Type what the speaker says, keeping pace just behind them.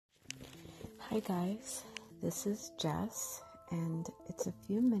Hi guys, this is Jess, and it's a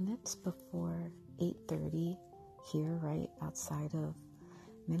few minutes before 8:30 here right outside of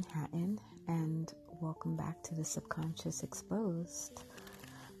Manhattan, and welcome back to the Subconscious Exposed.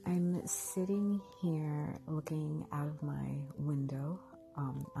 I'm sitting here looking out of my window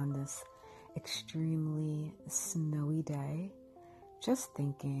on this extremely snowy day, just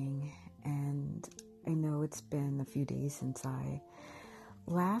thinking, and I know it's been a few days since I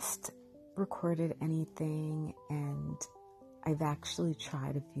last recorded anything, and I've actually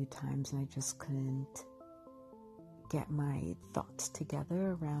tried a few times and I just couldn't get my thoughts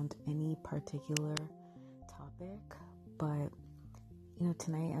together around any particular topic. But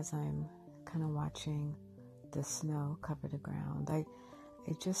tonight, as I'm kind of watching the snow cover the ground, I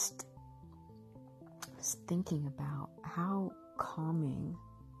just was thinking about how calming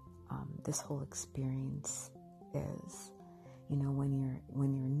this whole experience is.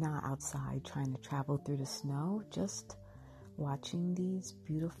 When you're not outside trying to travel through the snow, just watching these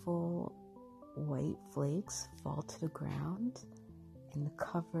beautiful white flakes fall to the ground and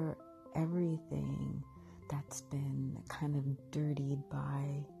cover everything that's been kind of dirtied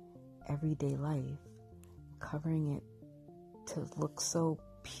by everyday life, covering it to look so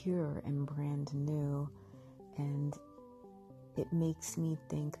pure and brand new. And it makes me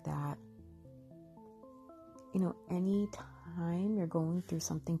think that any time you're going through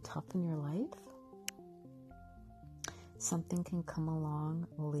something tough in your life, something can come along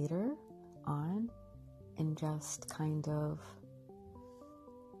later on and just kind of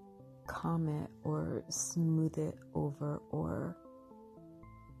calm it or smooth it over, or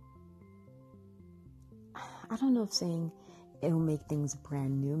I don't know if saying it'll make things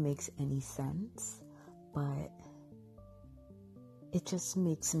brand new makes any sense, but it just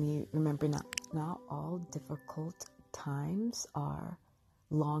makes me remember not all difficult times are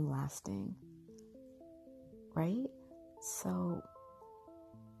long-lasting, right? So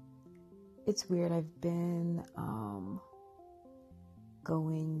it's weird. I've been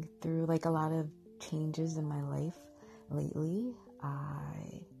going through like a lot of changes in my life lately.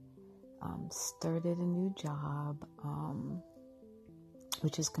 I started a new job,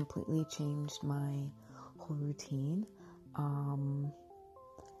 which has completely changed my whole routine. And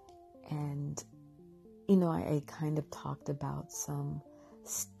I kind of talked about some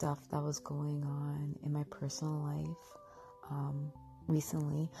stuff that was going on in my personal life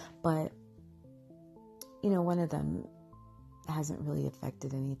recently, but one of them hasn't really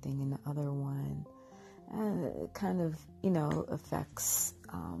affected anything, and the other one kind of affects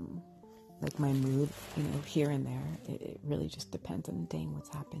like my mood here and there. It really just depends on the day and what's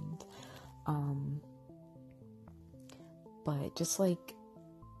happened, but just like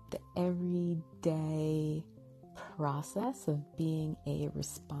the everyday process of being a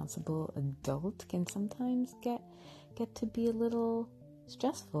responsible adult can sometimes get to be a little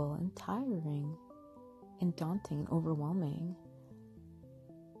stressful and tiring and daunting and overwhelming.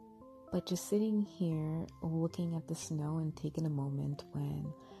 But just sitting here looking at the snow and taking a moment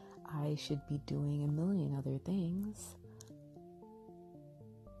when I should be doing a million other things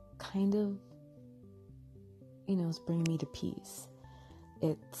kind of is bringing me to peace.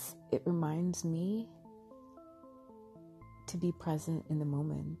 It reminds me to be present in the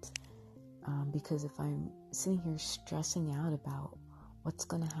moment, because if I'm sitting here stressing out about what's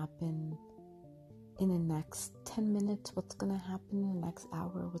going to happen in the next 10 minutes, what's going to happen in the next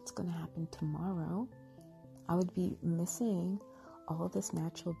hour, what's going to happen tomorrow, I would be missing all this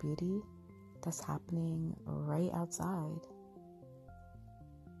natural beauty that's happening right outside.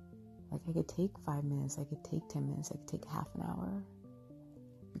 Like, I could take 5 minutes, I could take 10 minutes, I could take half an hour,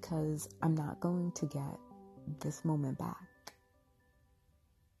 because I'm not going to get this moment back.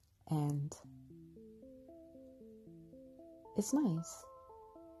 And it's nice.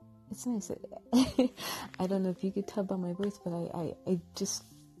 It's nice. I don't know if you could tell by my voice, but I just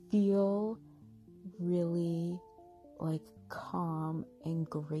feel really like calm and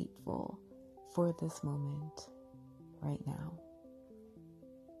grateful for this moment right now.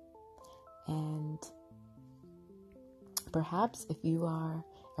 And perhaps if you are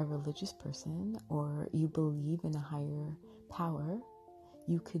a religious person or you believe in a higher power,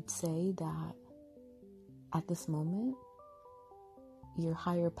 you could say that at this moment, your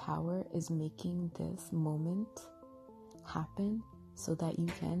higher power is making this moment happen so that you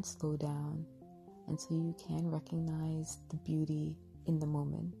can slow down and so you can recognize the beauty in the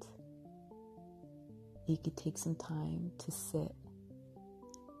moment. You could take some time to sit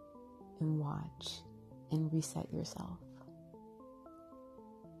and watch and reset yourself.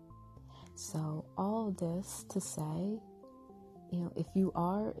 So all of this to say, if you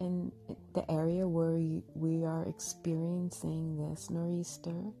are in the area where we are experiencing this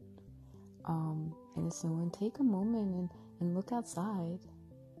nor'easter and it's snowing, take a moment and look outside.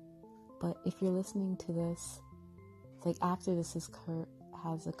 But if you're listening to this, like after this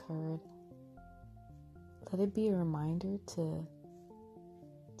has occurred, let it be a reminder to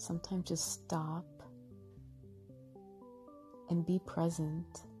sometimes just stop and be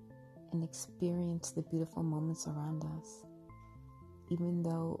present and experience the beautiful moments around us. Even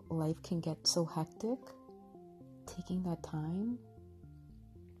though life can get so hectic, taking that time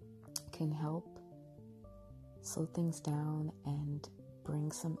can help slow things down and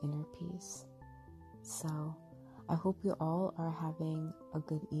bring some inner peace. So I hope you all are having a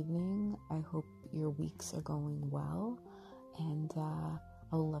good evening. I hope your weeks are going well, and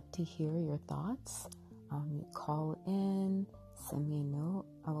I would love to hear your thoughts. Call in, send me a note.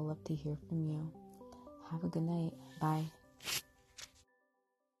 I would love to hear from you. Have a good night. Bye.